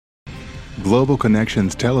Global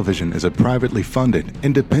Connections Television is a privately funded,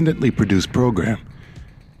 independently produced program.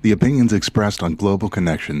 The opinions expressed on Global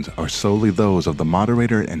Connections are solely those of the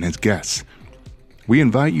moderator and his guests. We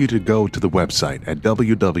invite you to go to the website at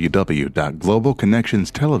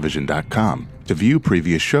www.globalconnectionstelevision.com to view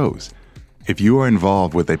previous shows. If you are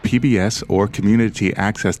involved with a PBS or community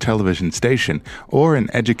access television station or an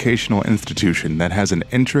educational institution that has an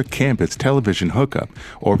intra-campus television hookup,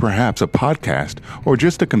 or perhaps a podcast, or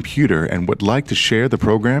just a computer and would like to share the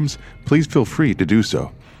programs, please feel free to do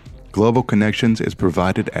so. Global Connections is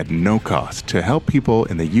provided at no cost to help people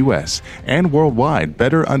in the U.S. and worldwide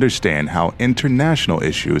better understand how international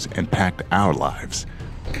issues impact our lives.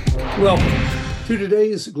 Welcome to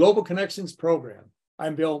today's Global Connections program.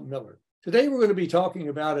 I'm Bill Miller. Today, we're going to be talking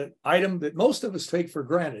about an item that most of us take for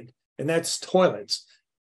granted, and that's toilets.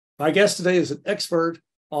 My guest today is an expert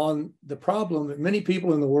on the problem that many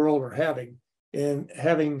people in the world are having in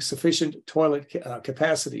having sufficient toilet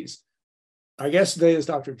capacities. Our guest today is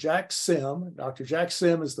Dr. Jack Sim. Dr. Jack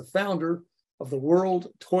Sim is the founder of the World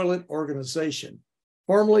Toilet Organization.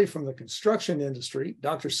 Formerly from the construction industry,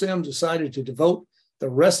 Dr. Sim decided to devote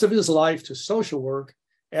the rest of his life to social work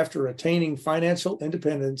after attaining financial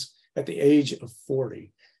independence at the age of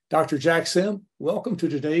 40. Dr. Jack Sim, welcome to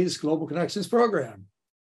today's Global Connections program.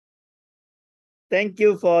 Thank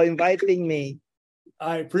you for inviting me.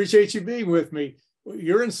 I appreciate you being with me.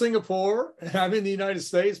 You're in Singapore, and I'm in the United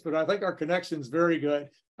States, but I think our connection is very good.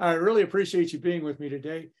 I really appreciate you being with me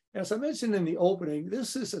today. As I mentioned in the opening,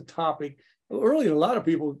 this is a topic really a lot of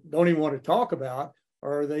people don't even want to talk about,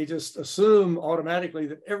 or they just assume automatically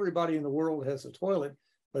that everybody in the world has a toilet.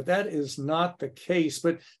 But that is not the case.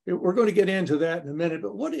 But we're going to get into that in a minute.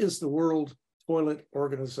 But what is the World Toilet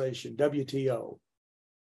Organization, WTO?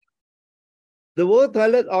 The World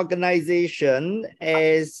Toilet Organization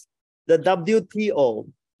is the WTO.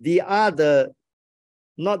 They are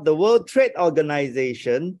not the World Trade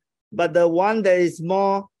Organization, but the one that is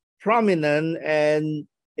more prominent and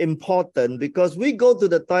important, because we go to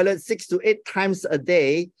the toilet 6 to 8 times a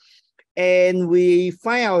day. And we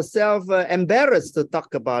find ourselves embarrassed to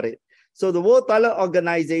talk about it. So the World Toilet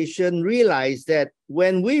Organization realized that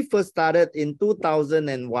when we first started in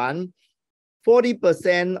 2001,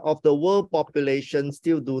 40% of the world population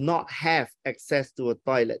still do not have access to a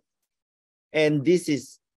toilet. And this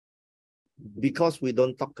is because we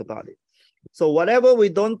don't talk about it. So whatever we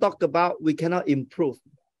don't talk about, we cannot improve.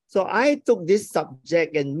 So I took this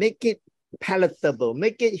subject and make it palatable,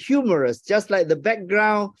 make it humorous, just like the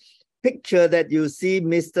background picture that you see,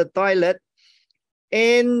 Mr. Toilet,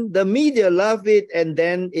 and the media loved it, and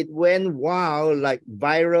then it went wow, like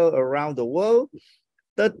viral around the world.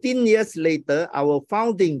 13 years later, our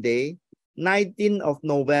founding day, 19th of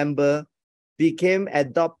November, became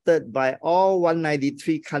adopted by all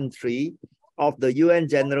 193 countries of the UN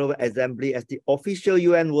General Assembly as the official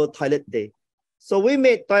UN World Toilet Day. So we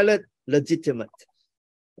made toilet legitimate.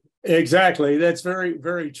 Exactly. That's very,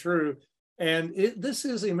 very true. And this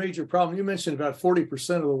is a major problem. You mentioned about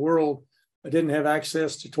 40% of the world didn't have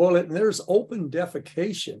access to toilet, and there's open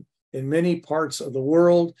defecation in many parts of the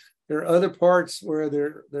world. There are other parts where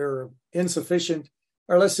there are insufficient,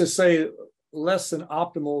 or let's just say less than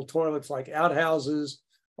optimal toilets, like outhouses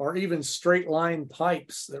or even straight line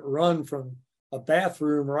pipes that run from a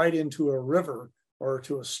bathroom right into a river or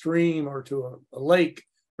to a stream or to a lake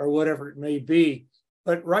or whatever it may be.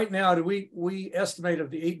 But right now, we estimate of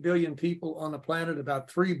the 8 billion people on the planet, about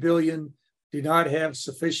 3 billion do not have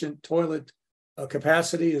sufficient toilet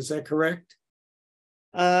capacity. Is that correct?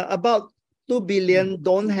 About 2 billion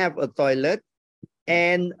don't have a toilet,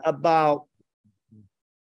 and about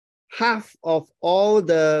half of all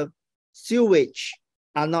the sewage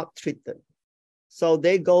are not treated. So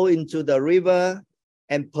they go into the river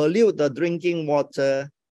and pollute the drinking water,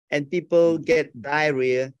 and people get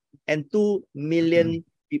diarrhea. And 2 million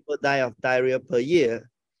people die of diarrhea per year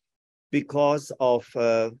because of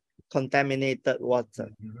contaminated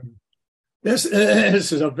water. This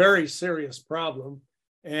is a very serious problem.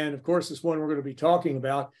 And of course, it's one we're going to be talking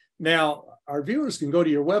about. Now, our viewers can go to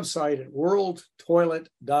your website at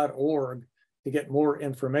worldtoilet.org to get more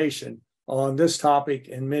information on this topic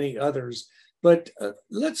and many others. But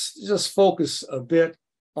let's just focus a bit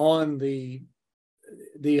on the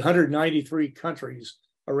 193 countries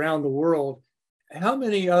around the world. How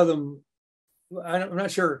many of them, I'm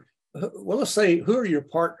not sure, well, let's say, who are your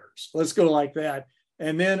partners? Let's go like that.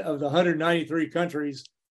 And then of the 193 countries,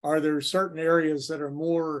 are there certain areas that are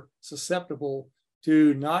more susceptible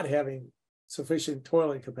to not having sufficient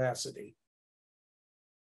toilet capacity?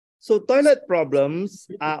 So toilet problems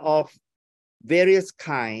are of various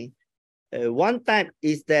kinds. One type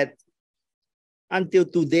is that until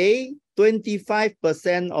today,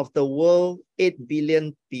 25% of the world, 8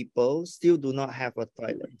 billion people, still do not have a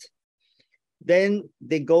toilet. Then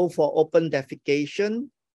they go for open defecation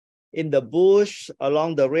in the bush,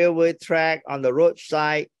 along the railway track, on the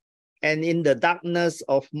roadside, and in the darkness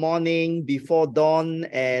of morning, before dawn,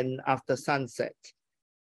 and after sunset.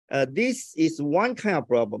 This is one kind of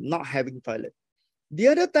problem, not having toilet. The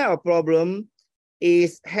other type of problem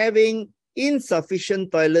is having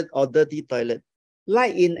insufficient toilet or dirty toilet.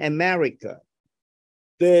 Like in America,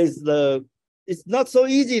 it's not so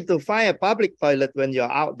easy to find a public toilet when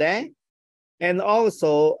you're out there, and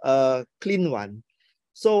also a clean one.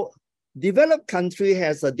 So developed country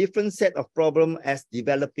has a different set of problems as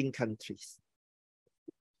developing countries.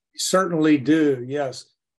 Certainly do, yes.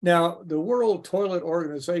 Now, the World Toilet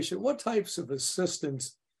Organization, what types of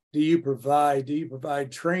assistance do you provide? Do you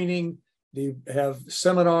provide training? Do you have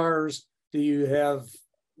seminars? Do you have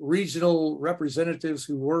regional representatives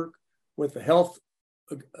who work with the health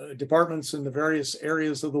departments in the various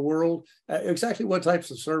areas of the world? Exactly what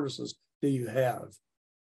types of services do you have?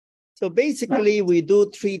 So basically, we do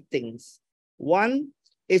three things. One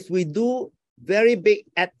is we do very big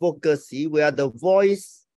advocacy. We are the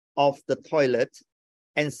voice of the toilet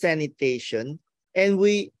and sanitation, and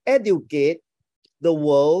we educate the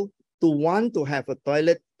world to want to have a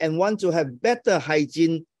toilet and want to have better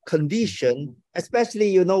hygiene condition.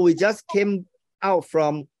 Especially, we just came out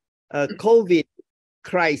from a COVID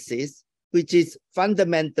crisis, which is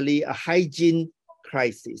fundamentally a hygiene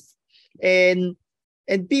crisis. And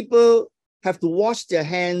people have to wash their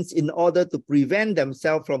hands in order to prevent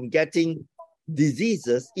themselves from getting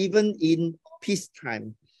diseases, even in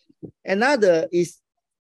peacetime. Another is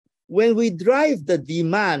when we drive the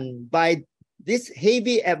demand by this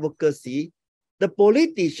heavy advocacy, the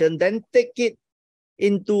politician then take it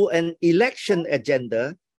into an election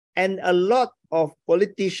agenda, and a lot of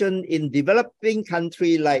politicians in developing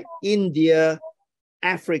countries like India,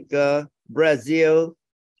 Africa, Brazil,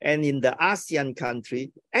 and in the ASEAN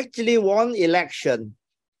country actually won election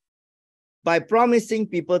by promising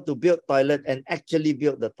people to build toilet and actually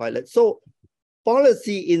build the toilet. So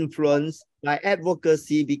policy influence by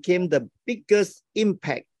advocacy became the biggest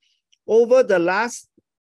impact. Over the last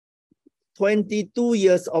 22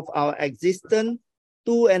 years of our existence,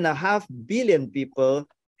 2.5 billion people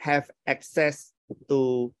have access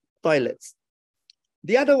to toilets.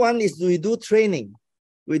 The other one is we do training.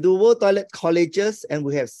 We do World Toilet Colleges, and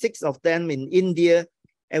we have 6 of them in India,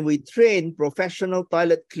 and we train professional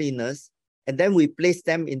toilet cleaners, and then we place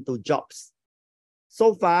them into jobs.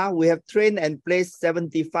 So far, we have trained and placed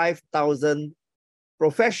 75,000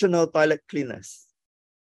 professional toilet cleaners.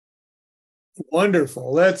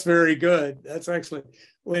 Wonderful. That's very good. That's excellent.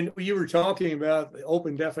 When you were talking about the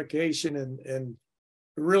open defecation and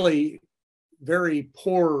really very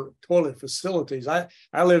poor toilet facilities, I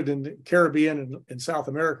lived in the Caribbean and South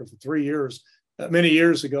America for 3 years, many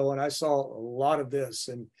years ago, and I saw a lot of this.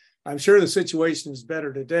 And I'm sure the situation is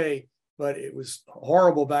better today, but it was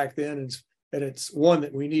horrible back then, and it's one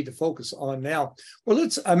that we need to focus on now. Well,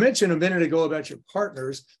 I mentioned a minute ago about your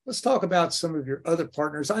partners. Let's talk about some of your other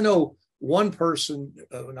partners. I know one person,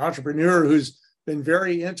 an entrepreneur who's been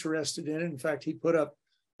very interested in it. In fact, he put up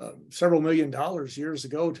several $1 million years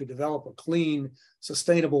ago to develop a clean,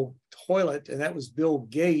 sustainable toilet, and that was Bill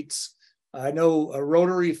Gates. I know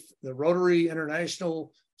the Rotary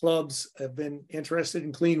International clubs have been interested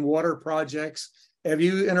in clean water projects. Have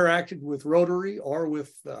you interacted with Rotary or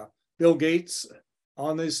with Bill Gates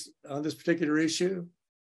on this particular issue?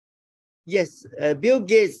 Yes, Bill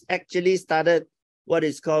Gates actually started what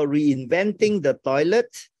is called Reinventing the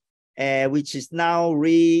Toilet, which is now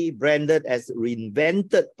rebranded as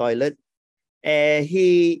Reinvented Toilet.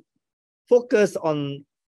 He focused on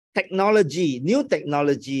new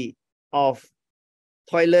technology of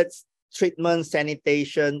toilets, treatment,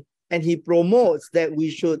 sanitation, and he promotes that we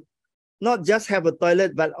should not just have a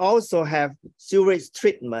toilet, but also have sewage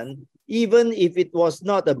treatment. Even if it was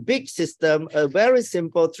not a big system, a very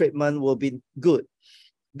simple treatment will be good.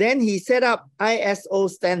 Then he set up ISO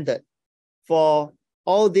standard for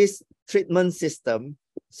all this treatment system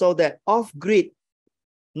so that off-grid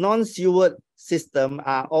non-sewer system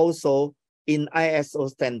are also in ISO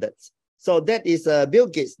standards. So that is Bill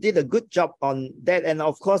Gates did a good job on that. And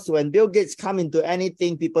of course, when Bill Gates come into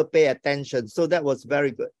anything, people pay attention. So that was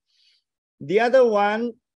very good. The other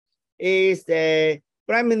one is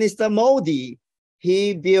Prime Minister Modi.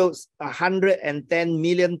 He builds 110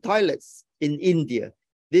 million toilets in India.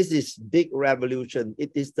 This is big revolution.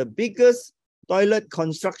 It is the biggest toilet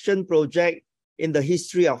construction project in the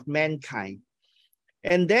history of mankind.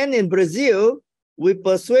 And then in Brazil, we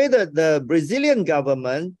persuaded the Brazilian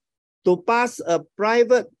government to pass a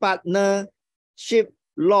private partnership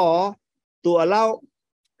law to allow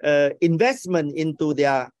investment into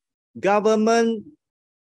their government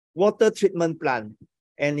water treatment plant.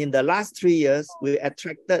 And in the last 3 years, we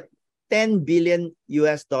attracted $10 billion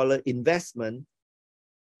investment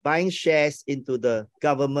buying shares into the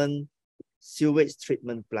government sewage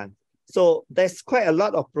treatment plant. So there's quite a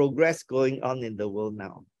lot of progress going on in the world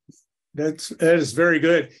now. That is very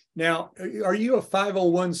good. Now, are you a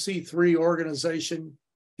 501c3 organization?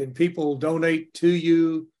 Can people donate to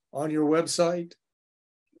you on your website?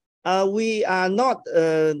 We are not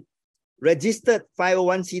registered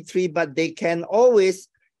 501c3, but they can always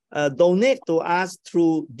donate to us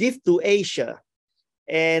through Give to Asia.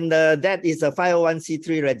 And that is a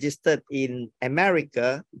 501c3 registered in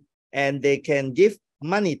America. And they can give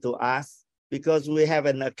money to us because we have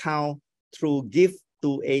an account through Give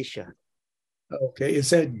to Asia. Okay. Is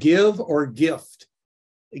that give or gift?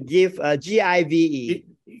 Give, G-I-V-E.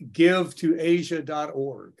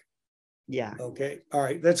 GiveToAsia.org. Yeah. Okay. All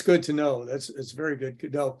right. That's good to know. It's very good to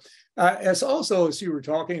know. As also, as you were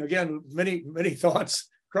talking, again, many thoughts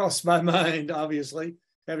crossed my mind, obviously,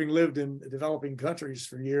 having lived in developing countries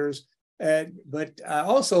for years. But I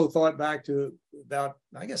also thought back to about,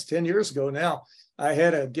 I guess, 10 years ago now, I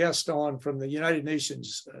had a guest on from the United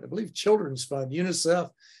Nations, I believe, Children's Fund, UNICEF,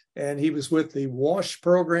 and he was with the WASH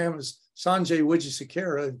program, Sanjay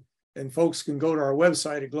Wijesekera, and folks can go to our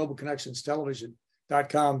website at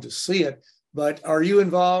globalconnectionstelevision.com to see it. But are you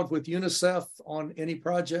involved with UNICEF on any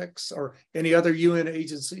projects or any other UN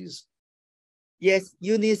agencies? Yes,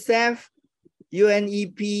 UNICEF,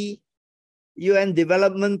 UNEP, UN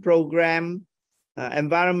Development Program,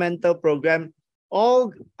 Environmental Program,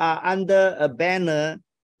 all are under a banner,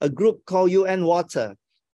 a group called UN Water.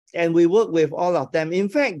 And we work with all of them. In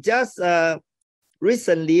fact, just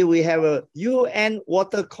recently, we have a UN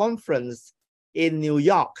Water Conference in New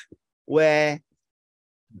York, where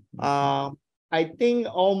I think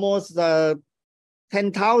almost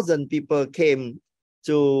 10,000 people came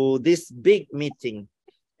to this big meeting.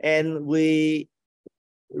 And we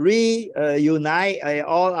reunite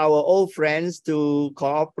all our old friends to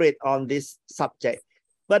cooperate on this subject.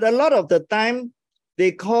 But a lot of the time,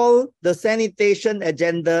 they call the sanitation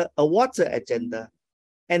agenda a water agenda.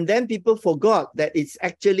 And then people forgot that it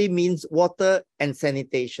actually means water and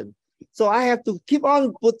sanitation. So I have to keep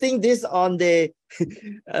on putting this on the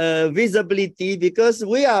visibility because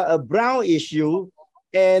we are a brown issue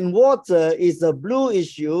and water is a blue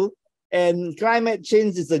issue and climate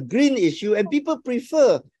change is a green issue, and people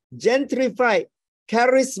prefer gentrified,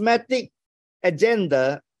 charismatic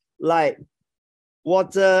agenda like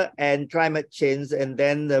water and climate change, and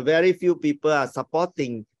then very few people are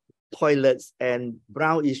supporting toilets and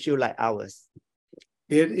brown issue like ours.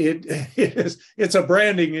 It's a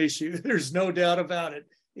branding issue. There's no doubt about it.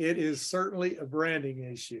 It is certainly a branding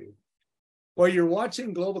issue. Well, you're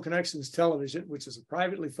watching Global Connections Television, which is a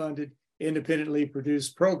privately funded, independently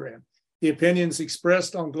produced program. The opinions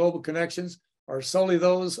expressed on Global Connections are solely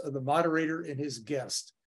those of the moderator and his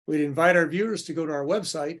guest. We'd invite our viewers to go to our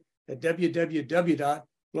website at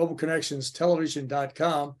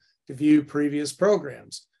www.globalconnectionstelevision.com to view previous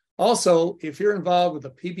programs. Also, if you're involved with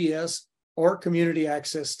a PBS or community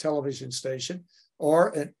access television station or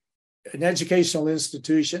an educational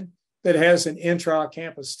institution that has an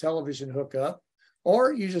intra-campus television hookup,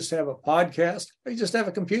 or you just have a podcast, or you just have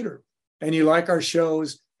a computer and you like our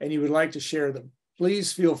shows and you would like to share them,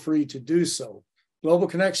 please feel free to do so. Global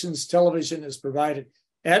Connections Television is provided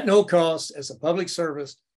at no cost as a public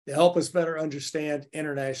service to help us better understand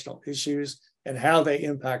international issues and how they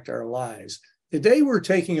impact our lives. Today, we're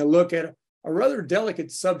taking a look at a rather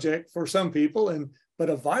delicate subject for some people, but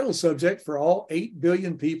a vital subject for all 8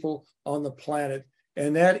 billion people on the planet,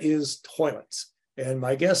 and that is toilets. And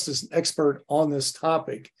my guest is an expert on this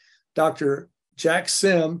topic. Dr. Jack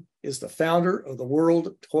Sim is the founder of the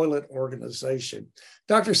World Toilet Organization.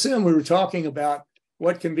 Dr. Sim, we were talking about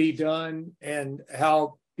what can be done and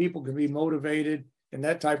how people can be motivated and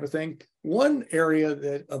that type of thing. One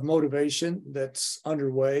area of motivation that's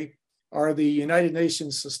underway are the United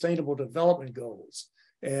Nations Sustainable Development Goals.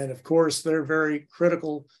 And of course, they're very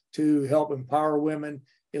critical to help empower women,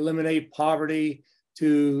 eliminate poverty,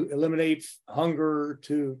 to eliminate hunger,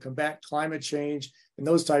 to combat climate change, and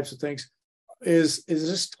those types of things. Is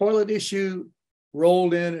this toilet issue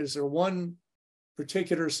rolled in? Is there one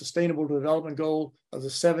particular Sustainable Development Goal of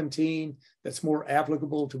the 17 that's more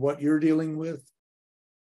applicable to what you're dealing with?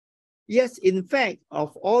 Yes, in fact,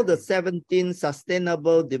 of all the 17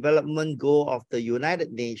 Sustainable Development Goals of the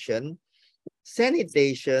United Nations,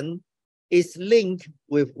 sanitation is linked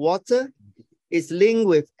with water, it's linked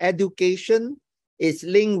with education, it's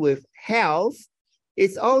linked with health,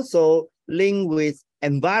 it's also linked with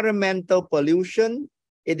environmental pollution,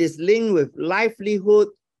 it is linked with livelihood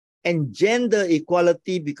and gender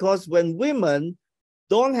equality, because when women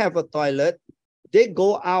don't have a toilet, they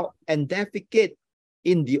go out and defecate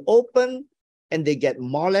in the open and they get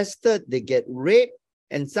molested, they get raped,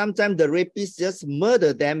 and sometimes the rapists just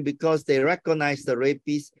murder them because they recognize the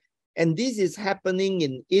rapists. And this is happening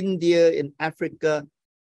in India, in Africa,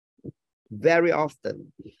 very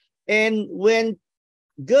often. And when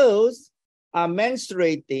girls are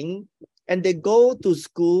menstruating and they go to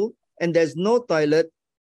school and there's no toilet,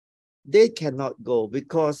 they cannot go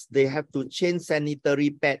because they have to change sanitary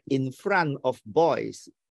pad in front of boys.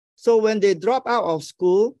 So when they drop out of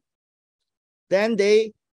school, then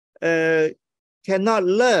they cannot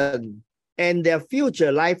learn, and their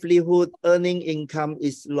future livelihood, earning income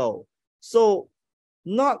is low. So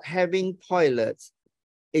not having toilets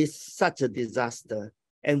is such a disaster,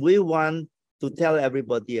 and we want to tell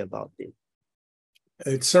everybody about it.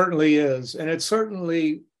 It certainly is. And it's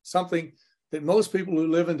certainly something that most people who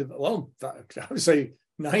live in, well, I would say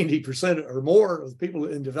 90% or more of people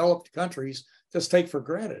in developed countries just take for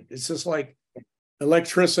granted. It's just like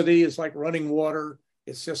electricity, it's like running water.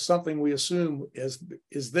 It's just something we assume is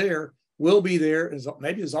there, will be there,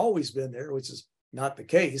 maybe has always been there, which is not the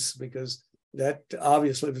case, because that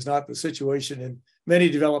obviously was not the situation in many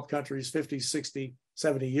developed countries 50, 60,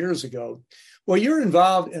 70 years ago. Well, you're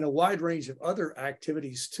involved in a wide range of other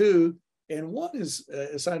activities too. And one is,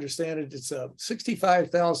 as I understand it, it's a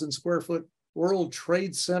 65,000 square foot World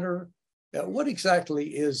Trade Center. What exactly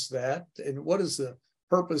is that? And what is the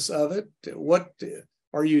purpose of it? What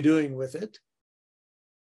are you doing with it?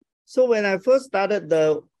 So when I first started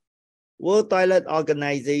the World Toilet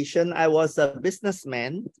Organization, I was a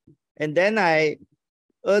businessman, and then I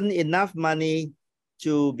earned enough money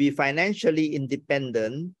to be financially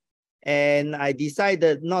independent, and I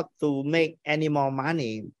decided not to make any more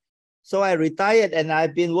money. So I retired, and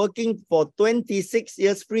I've been working for 26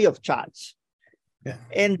 years free of charge. Yeah.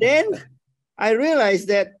 And then I realized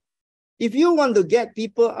that if you want to get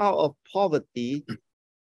people out of poverty,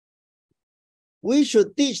 we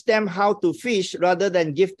should teach them how to fish rather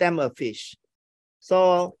than give them a fish.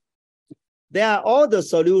 So there are all the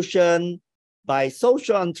solutions by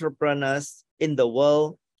social entrepreneurs in the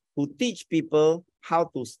world who teach people how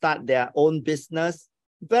to start their own business,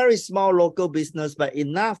 very small local business, but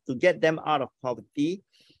enough to get them out of poverty.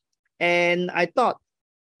 And I thought,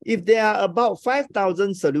 if there are about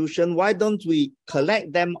 5,000 solutions, why don't we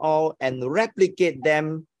collect them all and replicate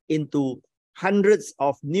them into hundreds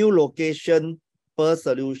of new locations per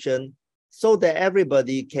solution so that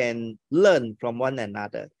everybody can learn from one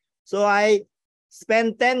another. So I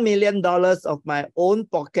spent $10 million of my own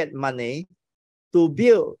pocket money to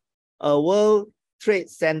build a World Trade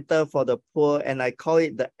Center for the poor, and I call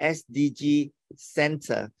it the SDG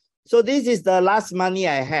Center. So this is the last money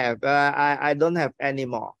I have. I don't have any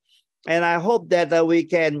more. And I hope that we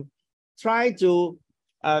can try to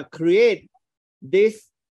create this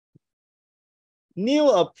new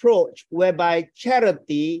approach whereby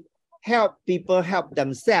charity help people help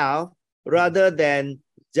themselves rather than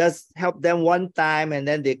just help them one time and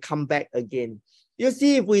then they come back again. You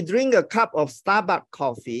see, if we drink a cup of Starbucks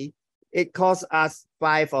coffee, it costs us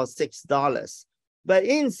 $5 or $6. But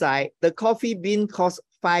inside, the coffee bean costs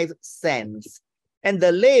 5 cents. And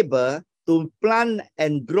the labor to plant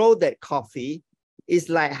and grow that coffee is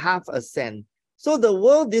like half a cent. So the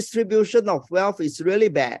world distribution of wealth is really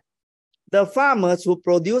bad. The farmers who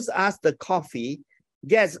produce us the coffee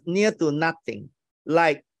gets near to nothing,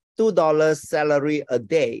 like $2 salary a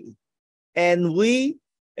day. And we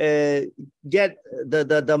get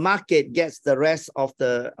the market gets the rest of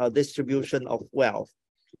the distribution of wealth.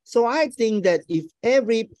 So I think that if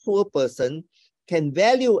every poor person can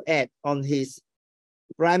value add on his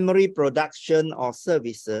primary production or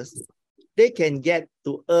services, they can get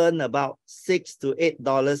to earn about $6 to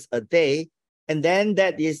 $8 a day. And then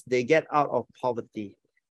that is, they get out of poverty.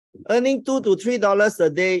 Earning $2 to $3 a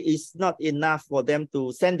day is not enough for them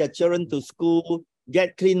to send their children to school,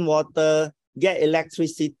 get clean water, get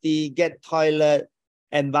electricity, get toilet,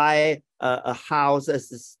 and buy a house.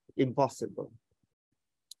 It's impossible.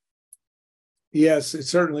 Yes, it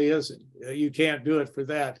certainly isn't. You can't do it for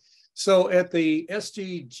that. So at the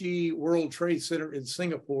SDG World Trade Center in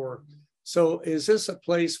Singapore, so is this a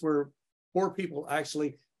place where poor people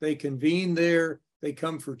actually, they convene there, they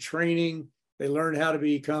come for training, they learn how to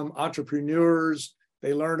become entrepreneurs,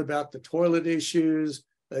 they learn about the toilet issues,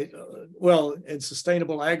 and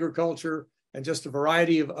sustainable agriculture, and just a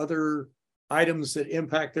variety of other items that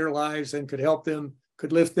impact their lives and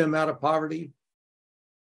could lift them out of poverty?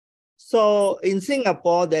 So in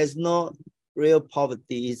Singapore, there's no real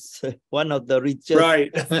poverty. It's one of the richest.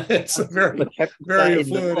 Right. It's a very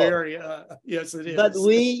affluent area. Yes, it is. But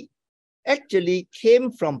we actually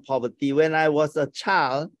came from poverty. When I was a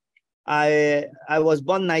child, I was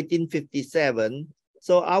born 1957.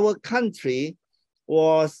 So our country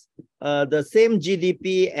was the same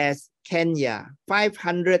GDP as Kenya,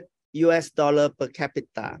 $500 per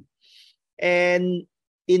capita. And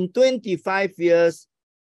in 25 years,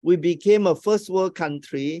 we became a first world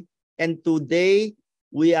country. And today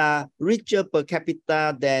we are richer per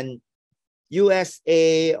capita than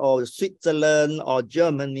USA or Switzerland or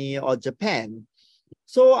Germany or Japan.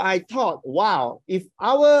 So I thought, wow, if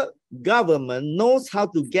our government knows how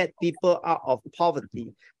to get people out of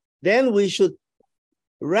poverty, then we should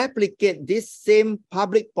replicate this same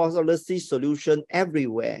public policy solution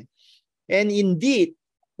everywhere. And indeed,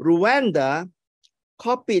 Rwanda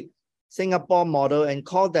copied Singapore model and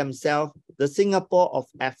called themselves the Singapore of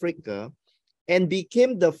Africa and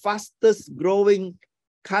became the fastest growing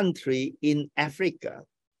country in Africa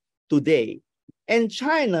today. And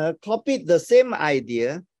China copied the same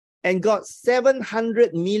idea and got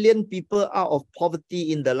 700 million people out of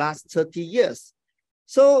poverty in the last 30 years.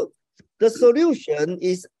 So the solution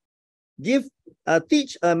is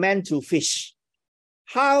teach a man to fish,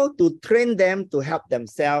 how to train them to help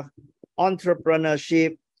themselves,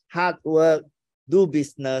 entrepreneurship, hard work, do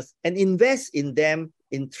business, and invest in them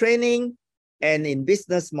in training and in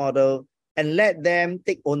business model, and let them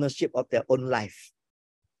take ownership of their own life.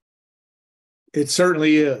 It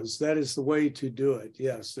certainly is. That is the way to do it.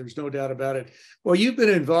 Yes, there's no doubt about it. Well, you've been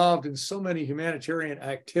involved in so many humanitarian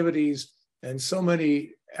activities and so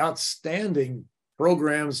many outstanding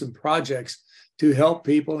programs and projects to help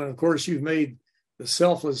people. And of course, you've made the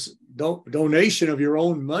selfless donation of your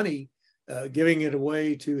own money, giving it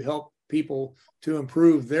away to help people to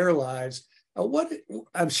improve their lives.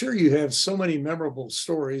 I'm sure you have so many memorable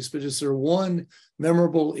stories, but is there one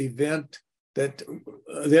memorable event that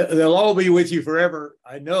they'll all be with you forever,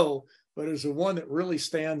 I know, but is there one that really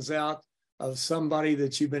stands out of somebody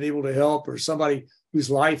that you've been able to help, or somebody whose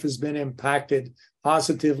life has been impacted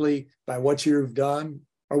positively by what you've done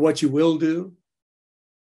or what you will do?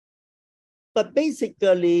 But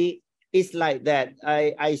basically, it's like that.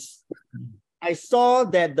 I saw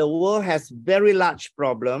that the world has very large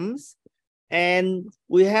problems, and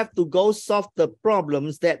we have to go solve the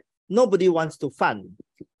problems that nobody wants to fund.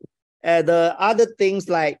 The other things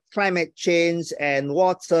like climate change and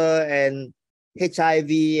water and HIV,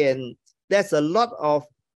 and there's a lot of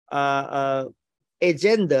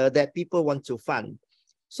agenda that people want to fund.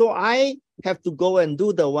 So I have to go and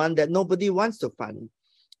do the one that nobody wants to fund,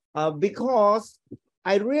 because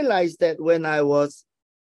I realized that when I was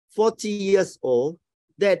 40 years old,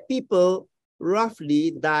 that people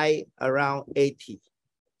roughly die around 80.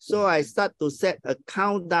 So I start to set a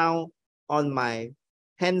countdown on my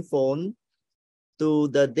handphone to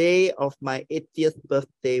the day of my 80th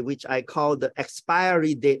birthday, which I call the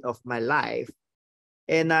expiry date of my life.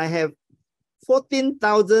 And I have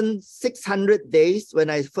 14,600 days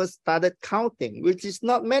when I first started counting, which is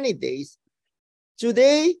not many days.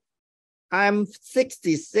 Today, I'm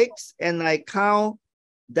 66 and I count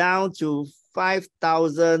down to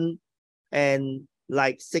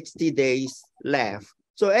 5,060 days left.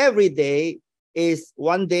 So every day is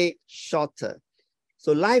one day shorter.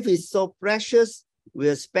 So life is so precious.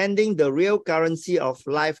 We're spending the real currency of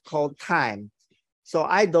life called time. So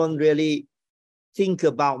I don't really think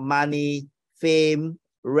about money, fame,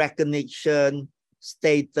 recognition,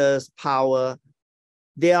 status, power.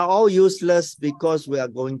 They are all useless because we are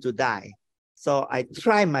going to die. So I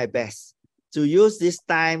try my best to use this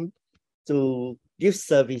time to give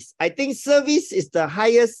service. I think service is the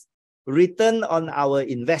highest return on our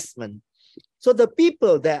investment. So the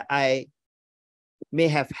people that I may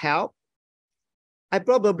have helped, I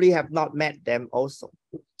probably have not met them also.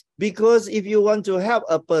 Because if you want to help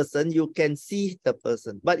a person, you can see the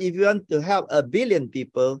person. But if you want to help a billion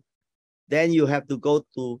people, then you have to go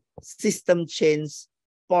to system change,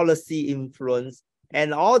 policy influence,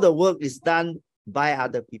 and all the work is done by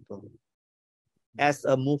other people as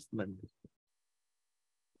a movement.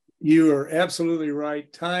 You are absolutely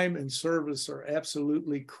right. Time and service are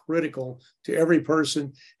absolutely critical to every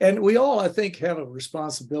person. And we all, I think, have a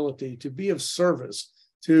responsibility to be of service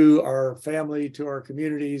to our family, to our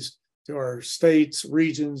communities, to our states,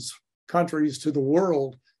 regions, countries, to the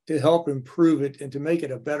world, to help improve it and to make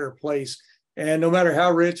it a better place. And no matter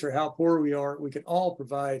how rich or how poor we are, we can all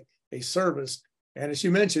provide a service. And as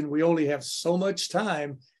you mentioned, we only have so much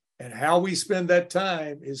time. And how we spend that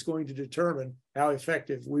time is going to determine how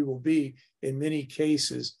effective we will be in many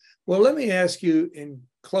cases. Well, let me ask you in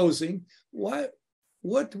closing, what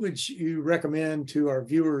would you recommend to our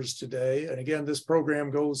viewers today? And again, this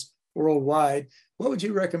program goes worldwide. What would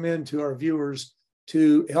you recommend to our viewers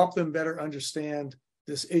to help them better understand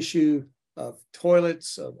this issue of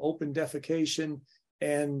toilets, of open defecation,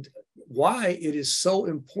 and why it is so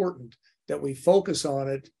important that we focus on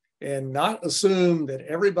it and not assume that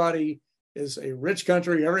everybody is a rich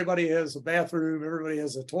country, everybody has a bathroom, everybody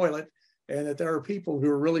has a toilet, and that there are people who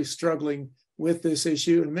are really struggling with this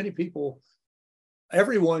issue. And many people,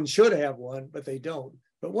 everyone should have one, but they don't.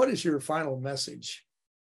 But what is your final message?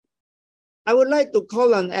 I would like to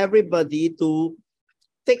call on everybody to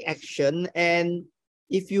take action. And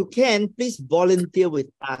if you can, please volunteer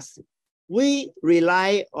with us. We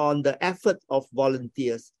rely on the effort of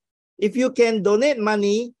volunteers. If you can donate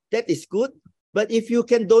money, that is good. But if you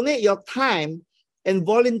can donate your time and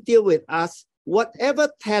volunteer with us, whatever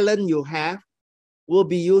talent you have will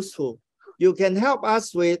be useful. You can help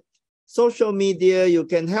us with social media. You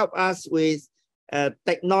can help us with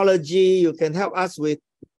technology. You can help us with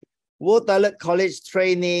World Toilet College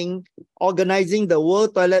training, organizing the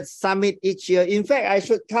World Toilet Summit each year. In fact, I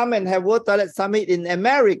should come and have World Toilet Summit in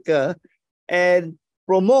America and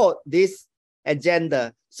promote this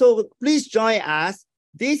agenda. So please join us.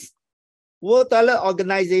 This World Toilet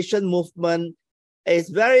Organization movement is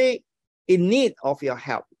very in need of your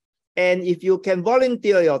help. And if you can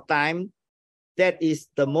volunteer your time, that is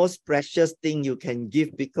the most precious thing you can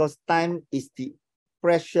give, because time is the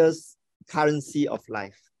precious currency of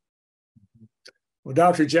life. Well,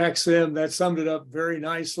 Dr. Jack Sim, that summed it up very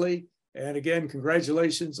nicely. And again,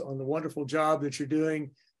 congratulations on the wonderful job that you're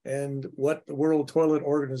doing and what the World Toilet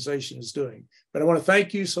Organization is doing. But I want to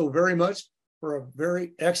thank you so very much for a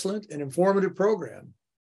very excellent and informative program.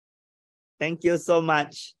 Thank you so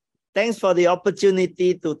much. Thanks for the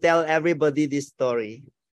opportunity to tell everybody this story.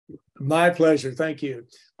 My pleasure. Thank you.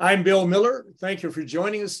 I'm Bill Miller. Thank you for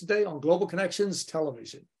joining us today on Global Connections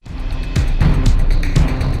Television.